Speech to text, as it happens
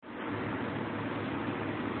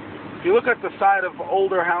If you look at the side of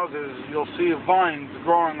older houses, you'll see vines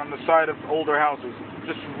growing on the side of older houses.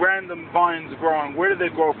 Just random vines growing. Where do they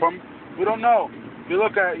grow from? We don't know. If you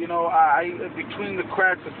look at, between the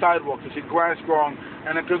cracks of sidewalks, you see grass growing,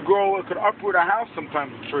 and it could uproot a house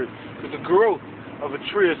sometimes, a tree. Because the growth of a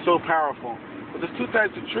tree is so powerful. But there's two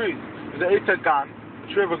types of trees. There's the Eitz Hagan, a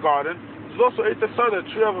tree of a garden. There's also Eitz Hasada, a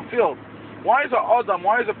tree of a field. Why is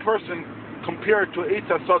a person compared to Eitz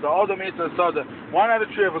Hasada, Adam Eitz Hasada? Why not a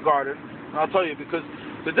tree of a garden? And I'll tell you, because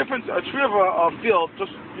the difference, a tree of a field,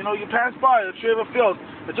 just, you pass by a tree of a field,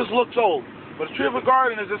 it just looks old. But a tree of a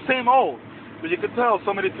garden is the same old. But you can tell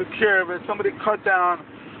somebody took care of it, somebody cut down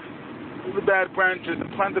the bad branches and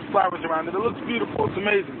planted flowers around it. It looks beautiful, it's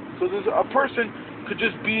amazing. So a person could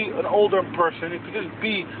just be an older person, he could just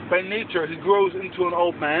be, by nature, he grows into an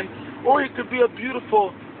old man, or he could be a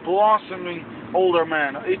beautiful, blossoming older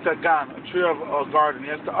man, Eitz Hagan, a tree of a garden.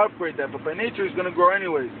 He has to upgrade that, but by nature he's going to grow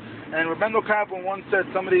anyways. And Rabbeinu Kaplan once said,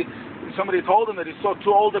 somebody told him that he saw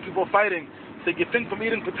two older people fighting. He said, you think from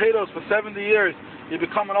eating potatoes for 70 years you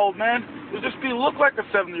become an old man? You'll just look like a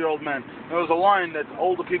 70-year-old man. There was a line that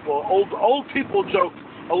old people joke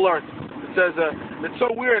alert. It says, it's so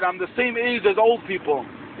weird, I'm the same age as old people.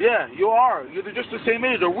 Yeah, you are. You're just the same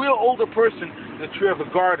age. A real older person is a tree of a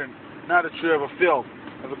garden, not a tree of a field.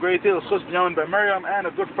 Have a great day. L'chus b'yamin by Miriam, and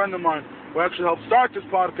a good friend of mine who actually helped start this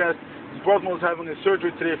podcast. His brother was having a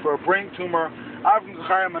surgery today for a brain tumor. Avram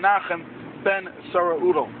Zachariah Menachem ben Sarah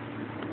Udal.